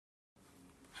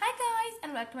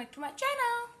and welcome back to my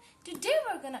channel. Today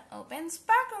we're gonna open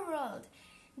Sparkle World.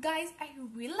 Guys, I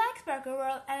really like Sparkle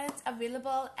World and it's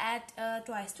available at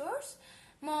toy stores,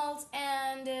 malls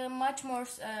and much more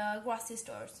grocery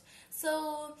stores.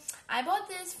 So I bought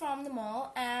this from the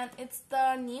mall and it's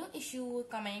the new issue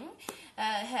coming,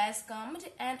 has come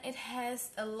and it has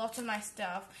a lot of nice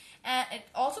stuff, and it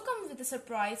also comes with a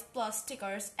surprise plus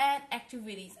stickers and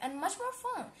activities and much more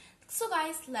fun. So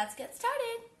guys, let's get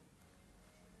started.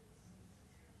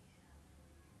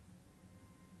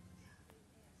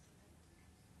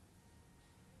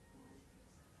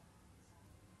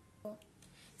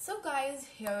 So guys,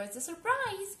 here is the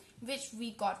surprise which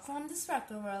we got from the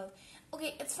Sparkle World.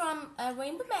 Okay, it's from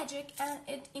Rainbow Magic and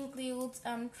it includes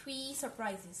 3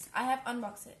 surprises. I have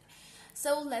unboxed it.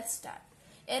 So let's start.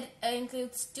 It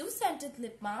includes 2 scented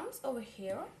lip balms over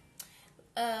here,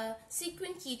 a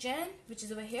sequin keychain which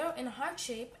is over here in a heart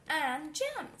shape, and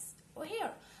gems over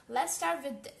here. Let's start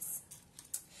with this.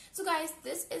 So guys,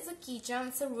 this is a keychain.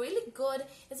 It's a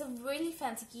really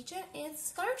fancy keychain.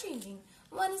 It's color changing.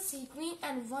 One is sea green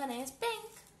and one is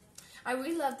pink. I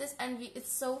really love this, and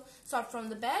it's so soft from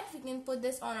the back. We can put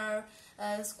this on our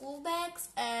school bags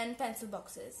and pencil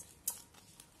boxes.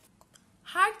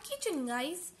 Heart keychain,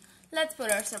 guys. Let's put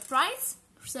our surprise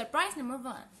number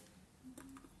 1.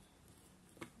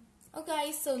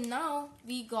 Okay, so now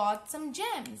we got some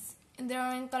gems. And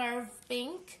they're in color of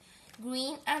pink,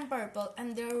 green and purple,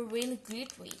 and they're really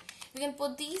glittery. We can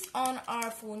put these on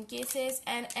our phone cases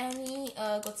and any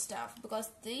good stuff because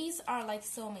these are like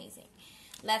so amazing.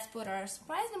 Let's put our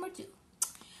surprise number 2.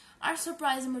 Our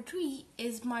surprise number 3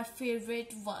 is my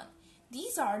favorite one.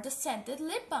 These are the scented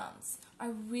lip balms. I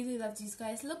really love these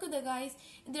guys. Look at the guys.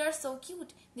 They are so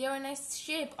cute. They are in a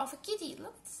shape of a kitty.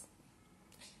 Look.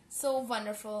 So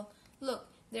wonderful. Look,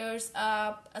 there's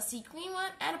a sea green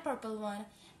one and a purple one.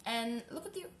 And look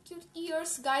at the cute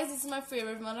ears. Guys, this is my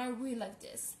favorite one. I really like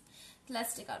this.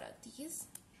 Let's take out these.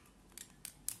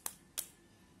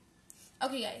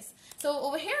 Okay guys, so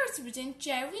over here it's written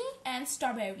cherry and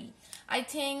strawberry. I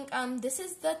think this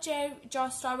is the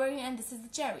strawberry and this is the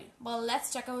cherry. Well,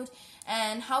 let's check out,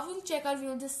 and how we'll check out,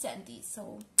 we'll just send these.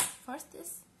 So first,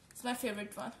 this is my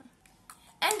favorite one.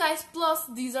 And guys, plus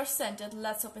these are scented.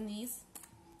 Let's open these.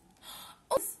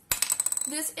 Oh,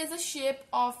 this is a shape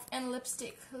of a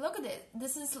lipstick. Look at it.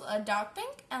 This is a dark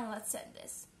pink, and let's send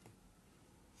this.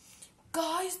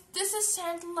 Guys, this is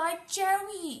scent like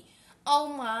cherry. Oh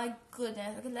my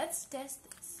goodness. Okay, let's test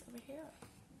this over here.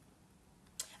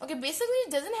 Okay, basically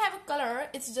it doesn't have a color.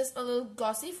 It's just a little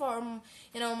glossy for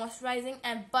moisturizing,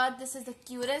 but this is the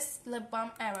cutest lip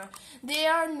balm ever. They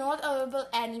are not available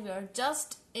anywhere,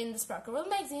 just in the Sparkle World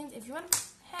magazines if you want to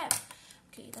have.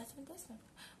 Okay, that's what this one.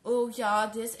 Oh yeah,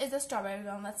 this is the strawberry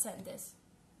one. Let's send this.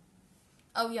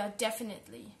 Oh yeah,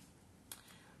 definitely.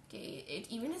 Okay, it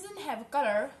even doesn't have a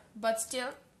color, but still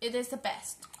it is the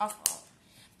best of all.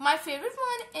 My favorite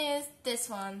one is this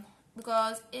one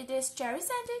because it is cherry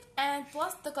scented and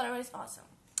plus the color is awesome.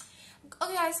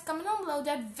 Okay guys, comment down below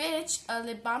that which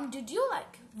lip balm did you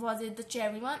like? Was it the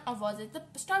cherry one or was it the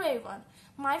strawberry one?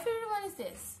 My favorite one is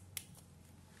this.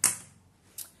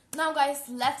 Now guys,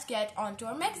 let's get on to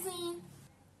our magazine.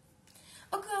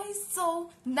 Okay,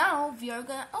 so now we are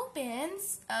gonna open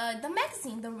the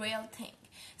magazine, the real thing.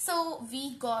 So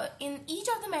we got, in each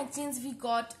of the magazines we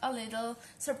got a little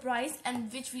surprise,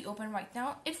 and which we open right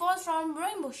now. It was from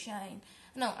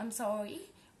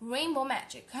Rainbow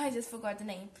Magic. I just forgot the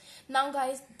name. Now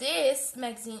guys, this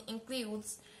magazine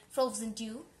includes Frozen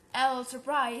 2, LOL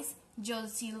Surprise, Joe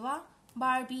Silva,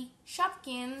 Barbie,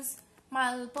 Shopkins,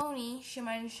 My Little Pony,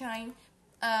 Shimmer and Shine,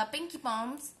 Pinky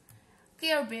Palms,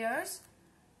 Care Bears,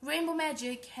 Rainbow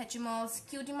Magic, Hatchimals,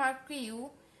 Cutie Mark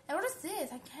Crew. And what is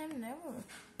this? I can't remember.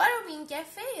 Butterbean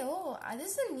Cafe. Oh,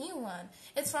 this is a new one.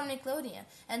 It's from Nickelodeon.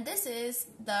 And this is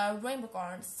the Rainbow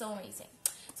Corn. So amazing.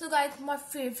 So guys, my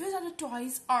favorite of the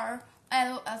toys are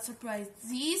LOL Surprise.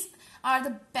 These are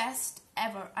the best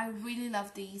ever. I really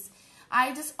love these.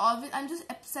 I'm just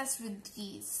obsessed with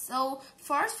these. So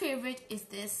first favorite is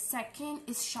this. Second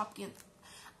is Shopkins.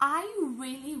 I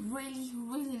really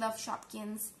love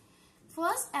Shopkins.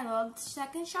 First LOL,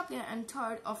 second Shopkins, and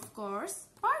third, of course,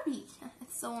 Barbie.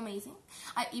 It's so amazing.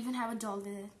 I even have a doll with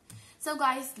it. So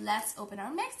guys, let's open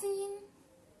our magazine.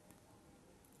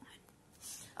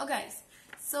 Okay,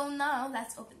 so now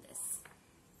let's open this.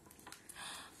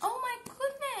 Oh my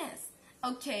goodness.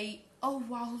 Okay, oh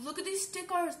wow, look at these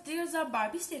stickers. These are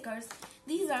Barbie stickers.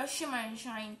 These are Shimmer and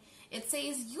Shine. It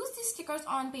says use these stickers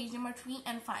on page number 3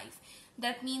 and 5.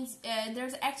 That means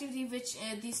there's an activity which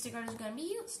these stickers are going to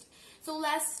be used. So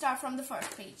let's start from the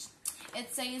first page.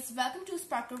 It says welcome to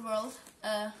Sparkle World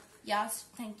Yes,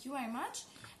 thank you very much.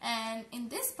 And in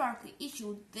this sparkly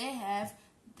issue, they have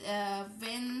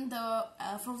when the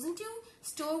Frozen 2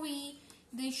 story,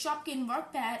 the Shopkin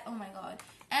work pad, oh my god,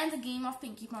 and the game of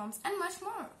Pinky Promise, and much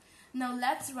more. Now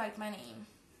let's write my name.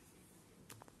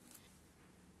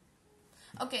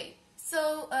 Okay,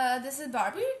 so this is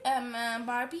Barbie.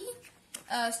 Barbie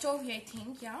story, I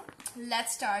think. Yeah,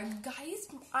 let's start, guys.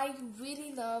 I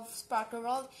really love Sparkle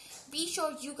World. Be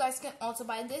sure you guys can also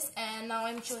buy this. And now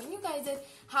I'm showing you guys it.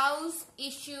 House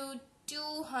issue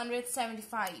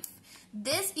 275.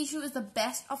 This issue is the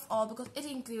best of all because it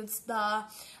includes the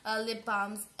lip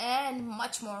balms and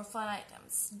much more fun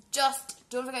items. Just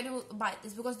don't forget to buy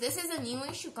this because this is a new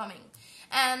issue coming.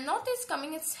 And not it's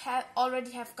coming, it's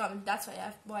already have come. That's why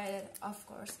I've bought it, of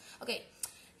course. Okay,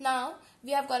 now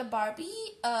we have got a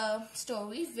Barbie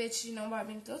story, which, you know,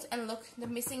 Barbie includes. And look, the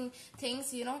missing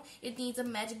things, you know, it needs a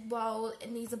magic ball,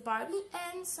 it needs a Barbie,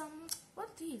 and some, what are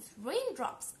these?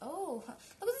 Raindrops. Oh,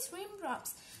 look at these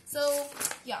raindrops. So,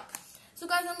 yeah. So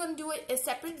guys, I'm going to do a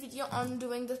separate video on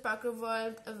doing the Sparkle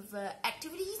World of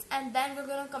activities, and then we're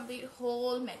going to complete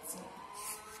whole magazine.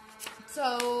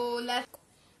 So,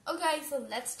 okay, so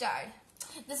let's start.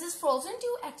 This is Frozen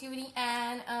 2 activity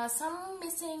and some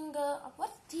missing,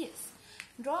 what is this?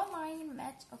 Draw line,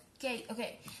 match,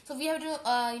 okay. So we have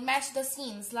to match the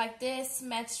scenes like this,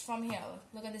 match from here.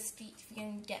 Look at the street if you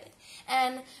can get it.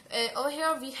 And over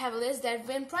here we have a list that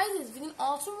win prizes. We can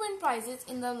also win prizes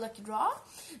in the lucky draw.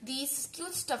 These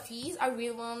cute stuffies, I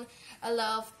really want, I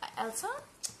love Elsa,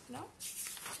 you know.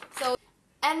 So,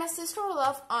 and my sister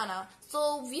loves Anna.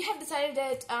 So we have decided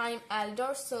that I'm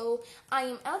Eldor, so I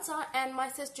am Elsa, and my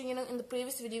sister, you know, in the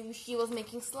previous video she was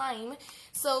making slime,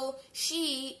 so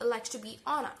she likes to be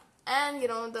Anna, and you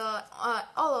know, the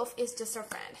Olaf is just her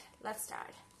friend. Let's start.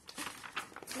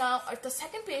 Now the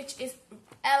second page is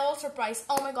LOL surprise.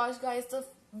 Oh my gosh, guys, the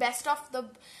best of the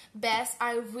best.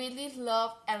 I really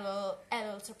love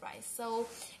LOL surprise, so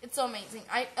it's so amazing.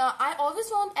 I always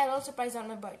want LOL surprise on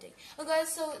my birthday. Okay,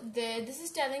 so this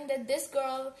is telling that this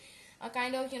girl,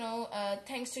 kind of, you know,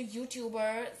 thanks to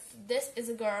YouTuber, this is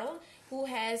a girl who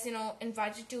has, you know,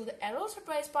 invited to the LOL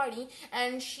surprise party,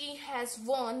 and she has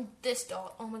won this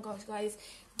doll. Oh my gosh, guys,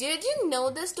 did you know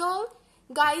this doll?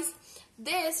 Guys,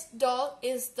 this doll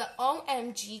is the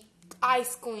OMG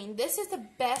Ice Queen. This is the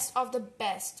best of the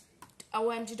best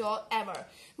OMG doll ever.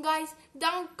 Guys,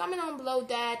 comment down below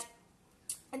that,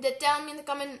 and then tell me in the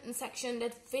comment section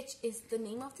that which is the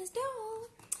name of this doll.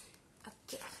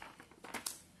 Okay.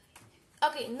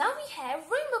 Okay, now we have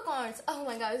rainbow cards. Oh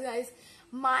my gosh, guys,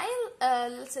 my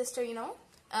little sister, you know,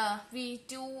 we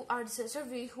two are the sister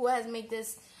who has made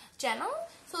this channel.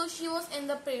 So she was in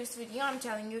the previous video, I'm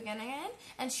telling you again,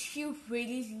 and she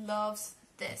really loves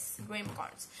this rainbow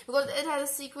cards because it has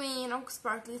a sequin, you know,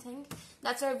 sparkly thing.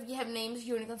 That's why we have names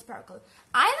Unicorn Sparkle.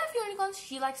 I love unicorns,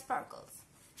 she likes sparkles.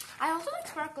 I also like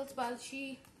sparkles, but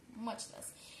she much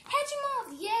less.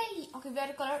 Hedgehog, yay! Okay, we have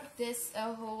to color this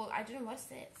whole, I don't know what's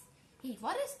this. Hey,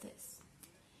 what is this?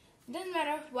 Doesn't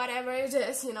matter, whatever it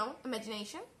is, you know,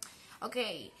 imagination.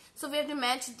 Okay, so we have to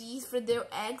match these with their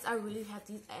eggs. I really have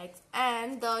these eggs.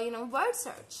 And the, you know, word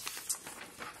search.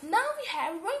 Now we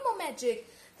have Rainbow Magic.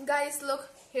 Guys, look,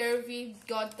 here we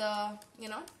got the, you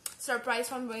know, surprise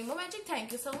from Rainbow Magic.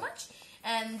 Thank you so much.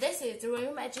 And this is the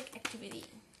Rainbow Magic activity.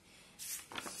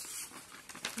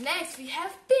 Next, we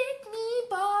have Pick Me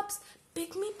Pops.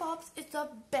 Pick Me Pops is the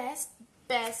best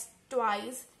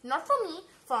toys. Not for me,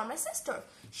 for my sister.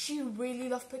 She really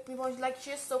loves Pick Me Pops. Like,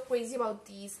 she is so crazy about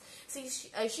these. See,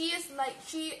 she is like,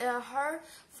 her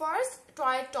first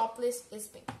toy top list is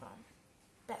Pink Pom.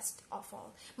 Best of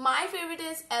all. My favorite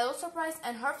is LOL surprise,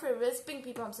 and her favorite is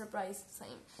Pinky Pom surprise.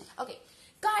 Same. Okay,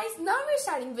 guys, now we're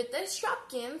starting with the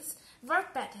Shopkins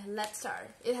work pattern. Let's start.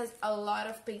 It has a lot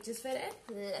of pages with it.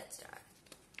 Let's start.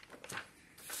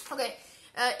 Okay,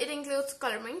 it includes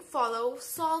coloring, follow,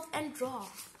 solve, and draw.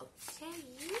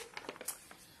 Okay.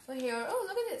 Over here, oh,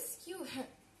 look at this, cute.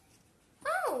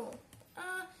 Oh,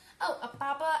 a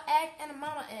papa egg and a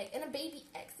mama egg and a baby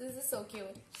egg. This is so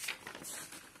cute.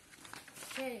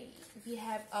 Okay, we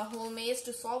have a whole maze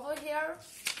to solve over here,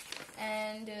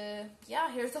 and yeah,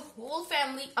 here's the whole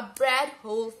family, a Brad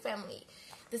whole family.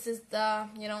 This is the,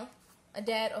 you know, a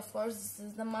dad, of course. This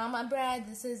is the mama Brad.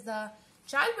 This is the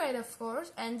child Brad, of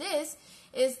course, and this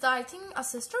is the, I think, a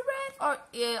sister Brad,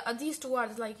 or these two are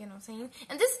like, you know, same.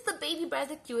 And this is the baby Brad,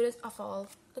 the cutest of all.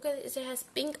 Look at it, it has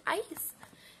pink eyes.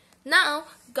 Now,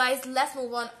 guys, let's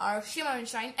move on our Shimmer and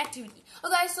Shine activity.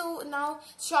 Okay, so now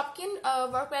Shopkin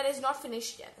work pad is not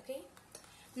finished yet. Okay.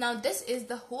 Now this is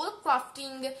the whole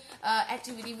crafting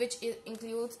activity, which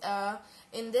includes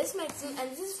in this magazine,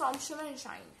 and this is from Shimmer and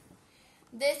Shine.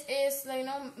 this is like,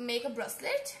 make a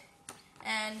bracelet,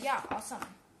 and yeah, awesome.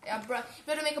 We have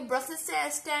to make a bracelet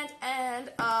stand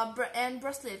and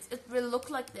bracelets. It will look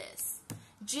like this.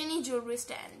 Genie jewelry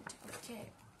stand. Okay.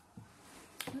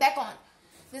 Back on.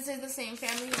 This is the same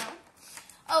family now.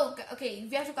 Oh, okay.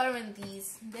 We have to color in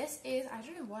these. This is, I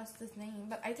don't know what's this name,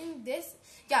 but I think this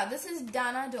is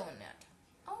Dana Donut.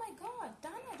 Oh my god,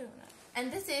 Dana Donut.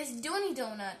 And this is Dooney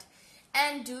Donut.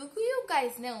 And do you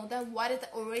guys know that what is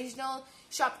the original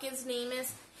Shopkins name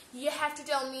is? You have to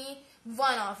tell me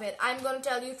one of it. I'm going to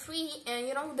tell you three,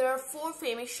 and there are 4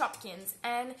 famous Shopkins,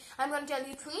 and I'm going to tell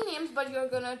you 3 names, but you're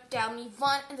going to tell me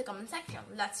one in the comment section.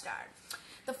 Let's start.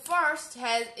 The first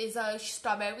is a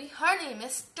strawberry. Her name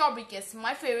is Strawberry Kiss,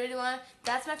 my favorite one.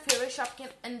 That's my favorite Shopkin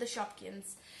in the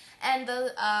Shopkins. And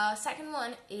the second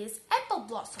one is Apple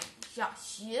Blossom. Yeah,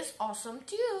 she is awesome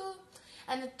too.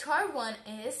 And the third one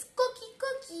is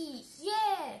Cookie.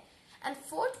 Yeah. And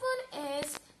fourth one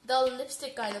is the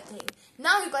lipstick kind of thing.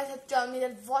 Now you guys have to tell me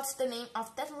that what's the name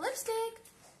of that lipstick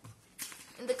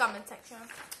in the comment section.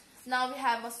 Now we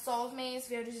have a salt maze.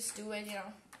 We have to just do it,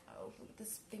 Oh, look at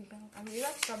this pink milk. I really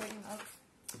like strawberry milk.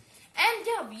 And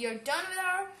yeah, we are done with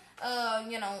our,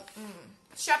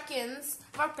 Shopkins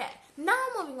for pet. Now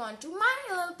moving on to My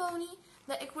Little Pony,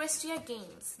 the Equestria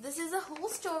Games. This is a whole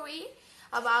story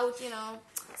about,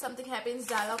 something happens,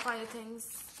 dialogue kind of things.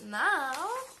 Now,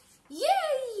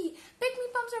 yay! Pick Me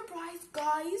Pump surprise,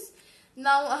 guys.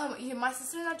 Now, my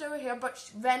sister's not over here, but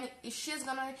when she is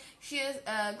gonna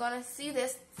see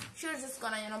this, she's just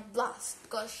gonna, blast,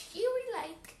 because she really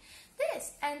like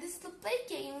this. And this is the play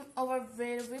game over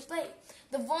where we play.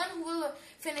 The one who will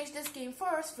finish this game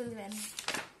first will win.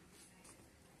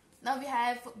 Now we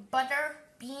have Butter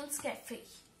Beans Cafe.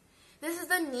 This is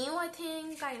the new, I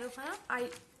think, kind of,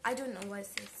 I don't know what is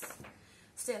this.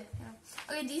 Still,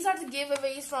 Okay, these are the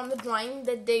giveaways from the drawing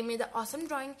that they made, the awesome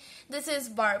drawing. This is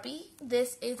Barbie.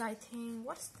 This is, I think,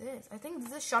 what is this? I think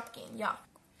this is Shopkin, yeah.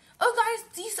 Oh guys,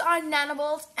 these are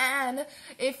Nanoballs, and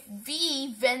if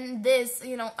we win this,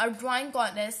 our drawing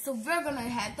contest, so we're gonna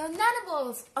have the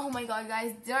Nanoballs. Oh my god,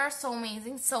 guys, they are so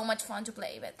amazing, so much fun to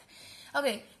play with.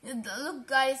 Okay, look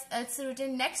guys, it's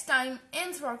written next time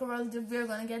in Sparkle World we're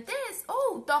gonna get this.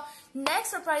 Oh, the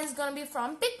next surprise is gonna be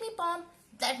from Pick Me Pom.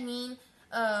 That means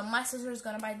my sister is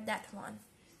gonna buy that one.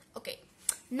 Okay,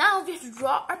 now we have to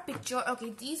draw our picture.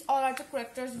 Okay, these all are the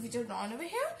characters which are drawn over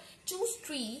here. Choose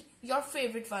 3, your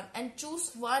favorite one, and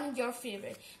choose 1 your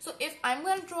favorite. So if I'm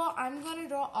gonna draw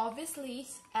obviously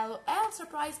LOL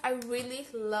surprise. I really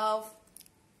love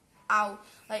LOL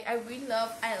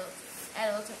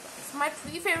surprise. My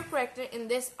 3 favorite character in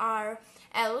this are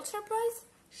LOL surprise,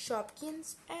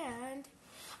 Shopkins, and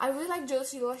I really like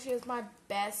Josie. She is my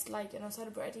best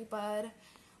celebrity, but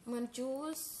I'm gonna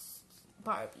choose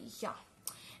Barbie. Yeah.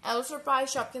 LOL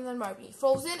surprise, Shopkins, and Barbie.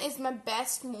 Frozen is my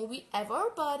best movie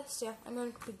ever, but still, I'm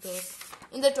going to pick this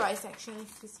in the try section.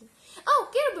 Oh,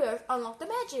 Care Bear, unlock the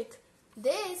magic.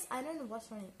 This, I don't know what's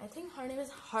her name. I think her name is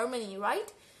Harmony,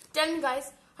 right? Tell me,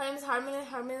 guys. Her name is Harmony.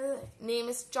 Her name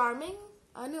is Charming.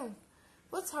 No.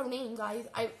 What's her name, guys?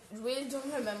 I really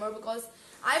don't remember because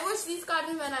I watched these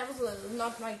cartoons when I was little,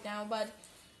 not right now. But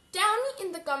tell me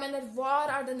in the comment that what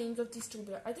are the names of these 2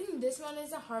 bears. I think this one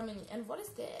is a Harmony. And what is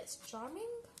this? Charming?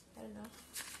 I don't know.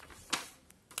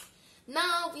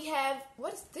 Now we have,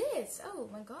 what is this? Oh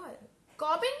my god.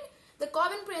 Cobbin? The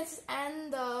Cobbin Princess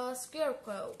and the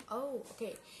Scarecrow. Oh,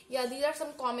 okay. Yeah, these are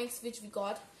some comics which we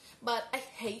got. But I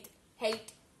hate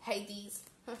these.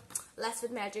 Less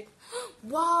with magic.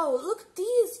 Wow, look at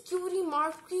these. Cutie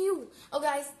Mark Q. Oh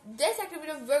guys, this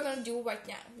activity we're gonna do right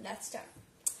now. Let's start.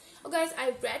 Oh guys,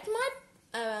 I read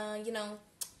my,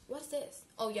 what's this?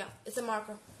 Oh yeah, it's a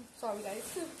marker. Sorry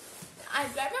guys. I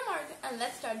grabbed my marker and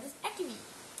let's start this activity.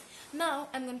 Now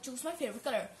I'm gonna choose my favorite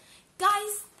color.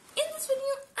 Guys, in this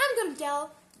video I'm gonna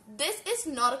tell this is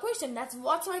not a question. That's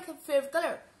what's my favorite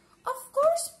color. Of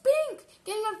course, pink.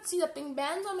 Can you not see the pink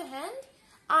bands on my hand?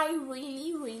 I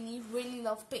really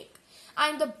love pink.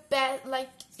 I'm the best,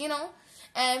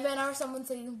 and whenever someone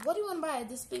says, what do you want to buy,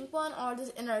 this pink one or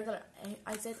this inner color? And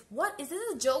I said, what, is this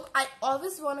a joke? I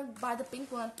always want to buy the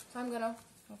pink one, so I'm gonna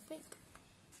have pink.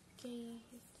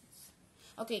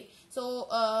 Okay, so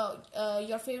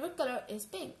your favorite color is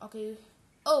pink. Okay.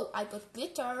 Oh, I got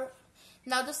glitter.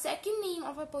 Now the second name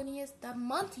of my pony is the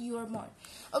month you are born.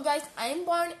 Oh guys, I am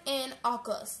born in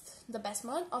August, the best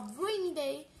month of rainy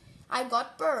day. I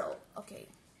got Pearl. Okay.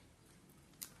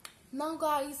 Now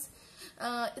guys,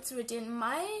 it's written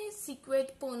my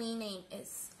secret pony name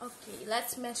is. Okay,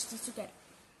 let's match these together.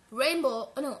 Rainbow.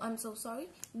 Oh no, I'm so sorry.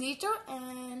 Glitter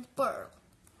and Pearl.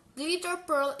 Glitter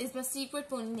Pearl is my secret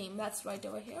pony name. That's right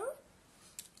over here.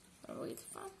 Really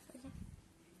fun. Okay.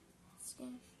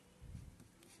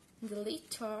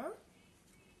 Glitter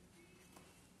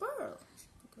pearl.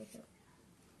 Look here.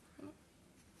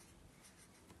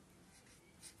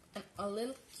 And a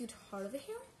little cute heart over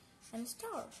here and a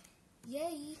star.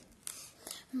 Yay!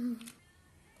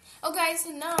 Oh guys,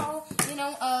 so now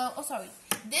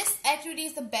this activity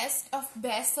is the best of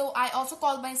best, so I also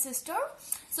called my sister.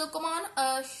 So come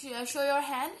on, show your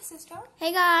hand, sister.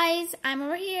 Hey guys, I'm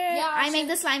over here. Yeah, I make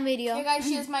the slime video. Hey guys,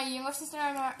 she is my younger sister.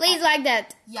 Please like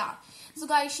that. Yeah. So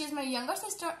guys, she is my younger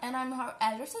sister and I'm her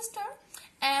elder sister.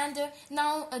 And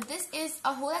now this is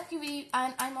a whole activity,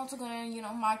 and I'm also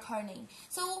gonna mark her name.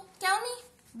 So tell me,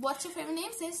 what's your favorite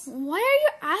name, sis? Why are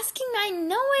you asking me? I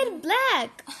know it,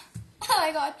 Black. Oh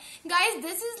my god, guys,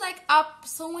 this is like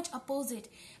so much opposite.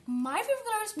 My favorite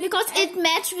color is pink Because it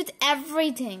matched with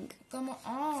everything. Come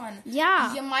on.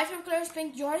 Yeah. My favorite color is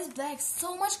pink. Yours is black.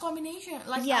 So much combination.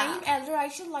 Like Yeah. I am elder, I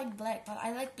should like black, but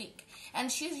I like pink.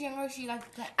 And she's younger, she likes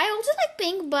black. I also like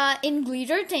pink, but in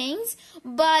glitter things.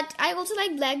 But I also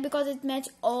like black because it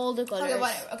matches all the colors. Okay,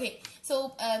 whatever. Okay,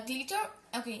 so glitter.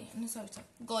 Okay, no, sorry.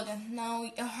 Golden. Now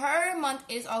her month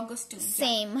is August too.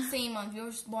 Same. Yeah, same month. We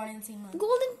were born in same month.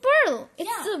 Golden pearl. It's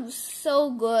Yeah. so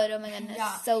good. Oh my goodness.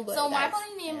 Yeah. So good. So my guys.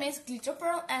 polling name is Glitter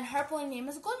Pearl, and her polling name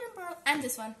is Golden Pearl, and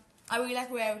this one. I really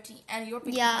like Rarity, and you're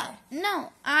picking Yeah.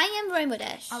 No, I am Rainbow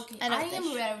Dash. Okay, I I love am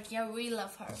Dash. Rarity. I really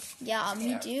love her. Yeah, me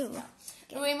There. too.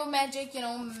 Yeah. Rainbow Magic,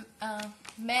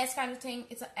 maze kind of thing.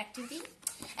 It's an activity.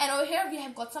 And over here we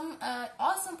have got some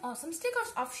awesome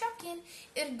stickers of Shopkin.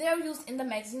 They're used in the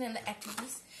magazine and the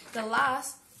activities. The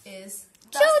last is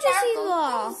the Jojo Sparkle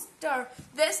Silva. Coaster.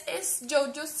 This is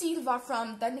Jojo Silva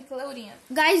from the Nickelodeon.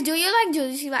 Guys, do you like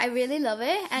Jojo Silva? I really love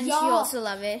it, and Yeah. she also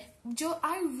love it.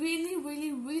 I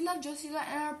really love Jo Silva,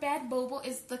 and her pet Bobo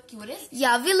is the cutest.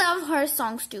 Yeah, we love her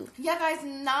songs too. Yeah, guys,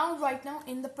 right now,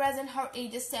 in the present, her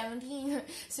age is 17.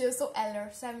 She is so elder,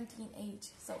 17 age.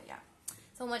 So, yeah,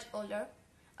 so much older.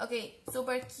 Okay,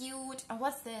 super cute. And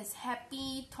what's this?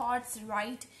 Happy Thoughts,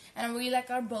 right? And I really like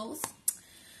our bows.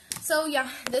 So, yeah,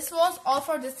 this was all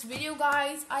for this video,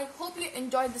 guys. I hope you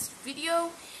enjoyed this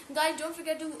video. Guys, don't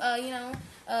forget to,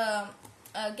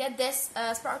 get this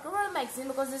Sparkle World magazine,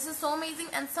 because this is so amazing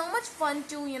and so much fun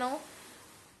to,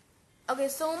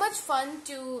 so much fun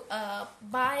to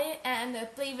buy and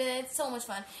play with it. So much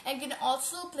fun. And you can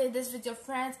also play this with your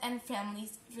friends and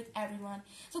families, with everyone.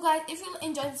 So guys, if you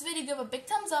enjoyed this video, give a big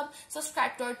thumbs up,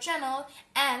 subscribe to our channel,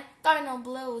 and comment down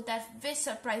below that which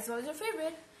surprise was your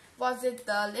favorite. Was it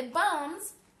the lip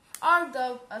balms, or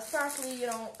the sparkly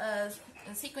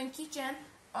sequin keychain,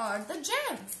 or the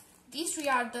gems? These three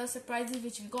are the surprises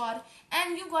which we got,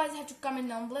 and you guys have to comment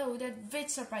down below that which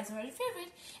surprise was your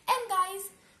favorite. And guys,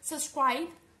 subscribe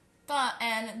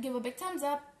and give a big thumbs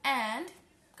up and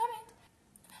comment.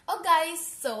 Oh guys,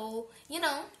 so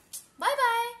bye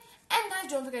bye, and guys,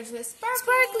 don't forget to say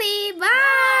sparkly. Bye.